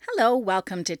Hello,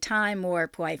 welcome to Time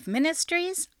Warp Wife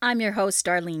Ministries. I'm your host,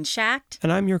 Darlene Schacht.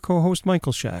 And I'm your co-host,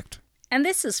 Michael Schacht. And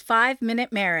this is 5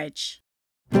 Minute Marriage.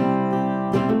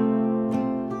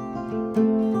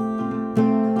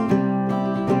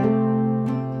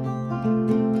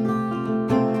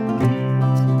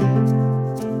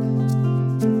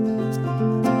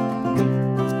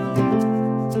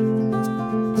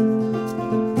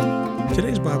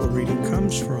 Today's Bible reading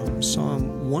comes from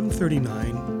Psalm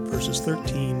 139, verses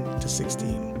 13 to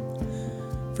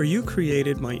 16. For you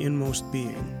created my inmost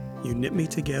being. You knit me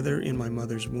together in my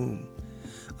mother's womb.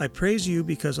 I praise you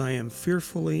because I am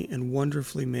fearfully and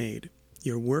wonderfully made.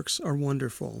 Your works are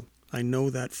wonderful. I know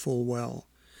that full well.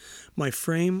 My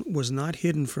frame was not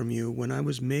hidden from you when I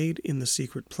was made in the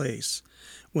secret place,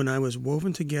 when I was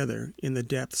woven together in the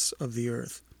depths of the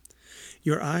earth.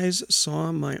 Your eyes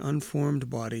saw my unformed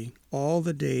body. All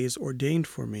the days ordained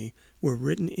for me were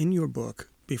written in your book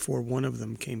before one of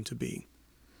them came to be.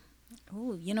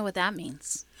 Oh, you know what that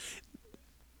means?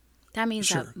 That means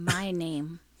Sure. that my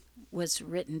name was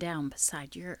written down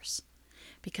beside yours,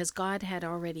 because God had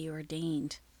already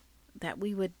ordained that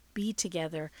we would be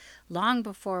together long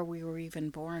before we were even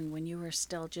born, when you were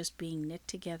still just being knit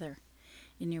together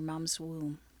in your mom's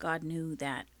womb. God knew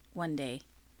that one day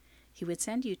He would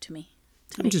send you to me.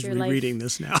 I'm just rereading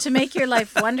this now. To make your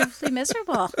life wonderfully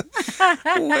miserable.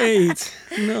 Wait,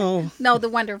 no. No, the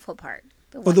wonderful part.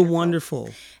 Oh, the wonderful.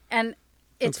 And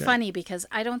it's Okay. funny because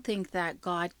I don't think that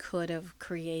God could have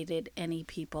created any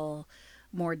people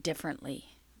more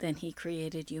differently than He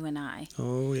created you and I.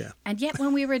 Oh, yeah. And yet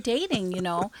when we were dating,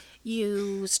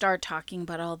 you start talking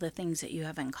about all the things that you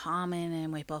have in common,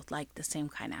 and we both like the same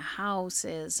kind of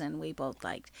houses, and we both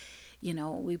liked,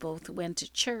 we both went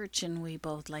to church, and we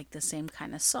both liked the same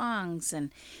kind of songs,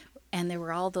 and there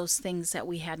were all those things that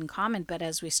we had in common. But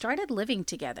as we started living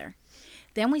together,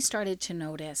 then we started to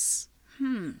notice,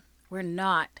 we're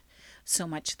not so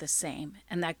much the same,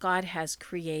 and that God has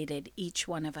created each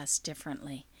one of us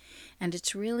differently. And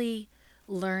it's really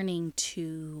learning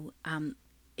to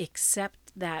accept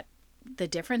that the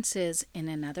differences in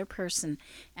another person,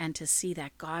 and to see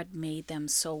that God made them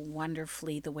so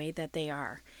wonderfully the way that they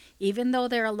are, even though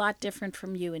they're a lot different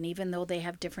from you, and even though they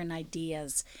have different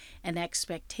ideas and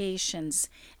expectations,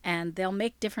 and they'll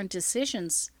make different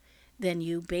decisions than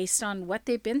you based on what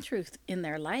they've been through in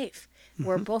their life.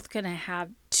 We're both going to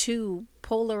have two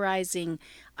polarizing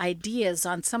ideas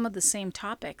on some of the same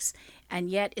topics, and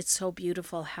yet it's so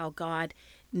beautiful how God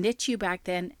knit you back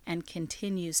then and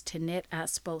continues to knit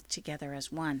us both together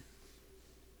as one.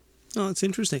 Oh, it's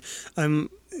interesting.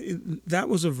 That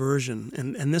was a version,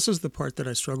 and this is the part that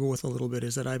I struggle with a little bit,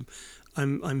 is that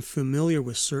I'm familiar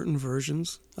with certain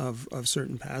versions of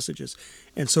certain passages,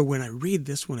 and so when I read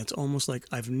this one, it's almost like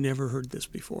I've never heard this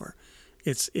before.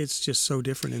 It's just so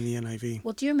different in the NIV.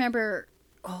 Well, do you remember,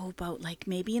 about like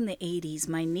maybe in the 80s,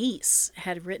 my niece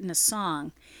had written a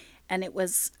song, and it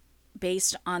was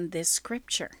based on this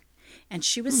scripture, and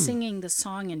she was singing the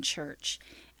song in church,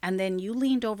 and then you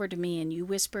leaned over to me and you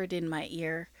whispered in my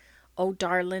ear, "Oh,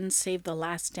 darling, save the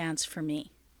last dance for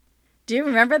me." Do you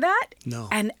remember that? No.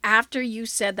 And after you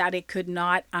said that, it could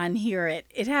not unhear it.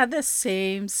 It had the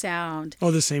same sound.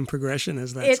 Oh, the same progression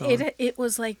as that song. It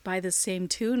was like by the same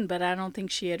tune, but I don't think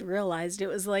she had realized it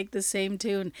was like the same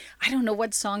tune. I don't know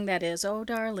what song that is. "Oh,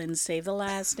 darling, save the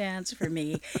last dance for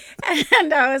me."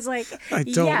 And I was like, I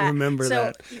don't remember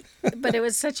that. But it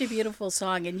was such a beautiful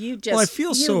song, and you just Well, I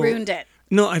feel you ruined it.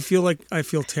 No, I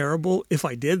feel terrible if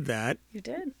I did that. You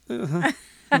did. Okay.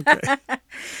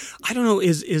 I don't know.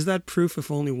 Is that proof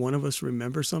if only one of us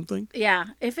remembers something? Yeah.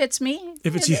 If it's me,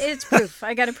 If it's you. it's proof.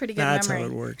 I got a pretty good That's memory. how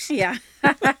it works. Yeah.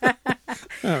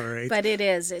 All right. But it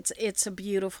is. It's a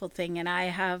beautiful thing, and I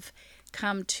have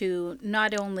come to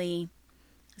not only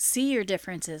see your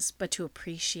differences, but to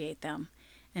appreciate them,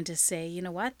 and to say, you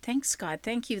know what? Thanks, God.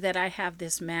 Thank you that I have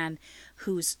this man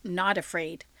who's not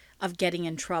afraid of getting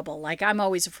in trouble. Like, I'm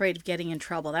always afraid of getting in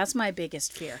trouble. That's my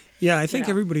biggest fear. Yeah, I think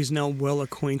everybody's now well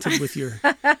acquainted with your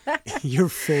your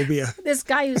phobia. This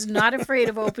guy who's not afraid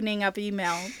of opening up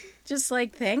email. Just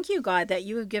like, thank you, God, that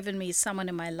you have given me someone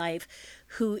in my life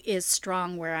who is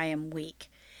strong where I am weak.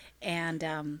 And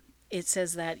it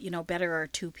says that, better are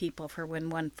two people, for when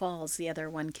one falls, the other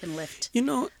one can lift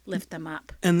them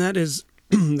up. And that is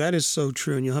that is so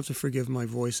true. And you'll have to forgive my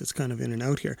voice; it's kind of in and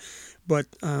out here. But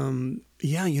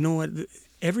yeah, you know what?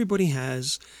 Everybody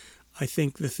has, I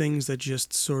think, the things that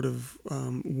just sort of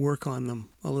work on them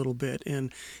a little bit.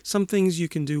 And some things you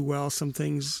can do well, some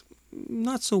things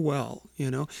not so well,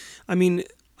 I mean,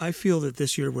 I feel that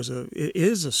this year it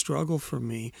is a struggle for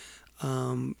me,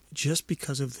 just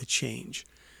because of the change.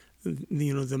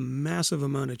 the massive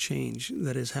amount of change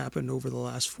that has happened over the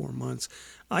last 4 months,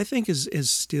 I think is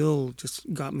still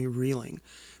just got me reeling,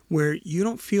 where you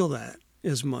don't feel that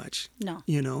as much. No.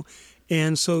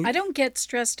 And so I don't get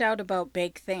stressed out about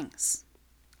big things.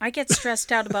 I get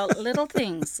stressed out about little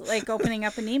things, like opening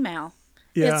up an email.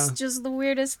 yeah. It's just the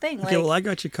weirdest thing. Okay, well, I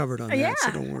got you covered on that, Yeah.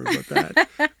 so don't worry about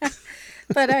that.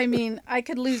 But I mean, I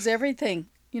could lose everything,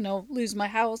 lose my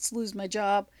house, lose my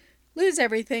job, lose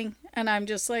everything. And I'm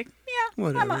just like, yeah,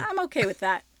 Whatever. I'm okay with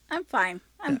that. I'm fine.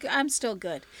 I'm still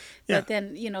good. Yeah. But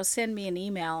then, send me an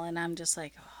email and I'm just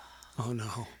like, Oh,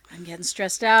 no. I'm getting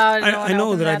stressed out. I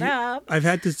know that up. I've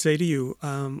had to say to you,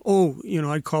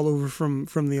 I'd call over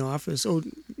from the office. Oh,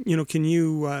 can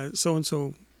you,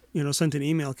 so-and-so, sent an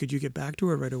email. Could you get back to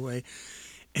her right away?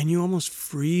 And you almost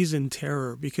freeze in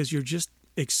terror because you're just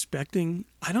expecting,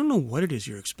 I don't know what it is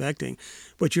you're expecting,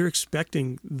 but you're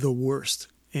expecting the worst.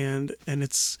 And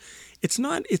it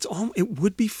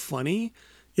would be funny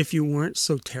if you weren't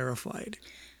so terrified.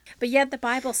 But yet the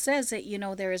Bible says that,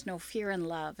 there is no fear in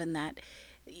love, and that,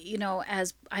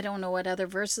 as I don't know what other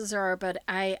verses are, but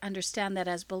I understand that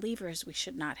as believers, we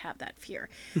should not have that fear.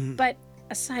 Mm-hmm. But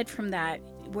aside from that,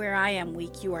 where I am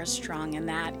weak, you are strong. And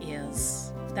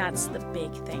that's the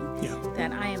big thing Yeah.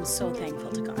 that I am so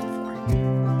thankful to God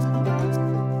for.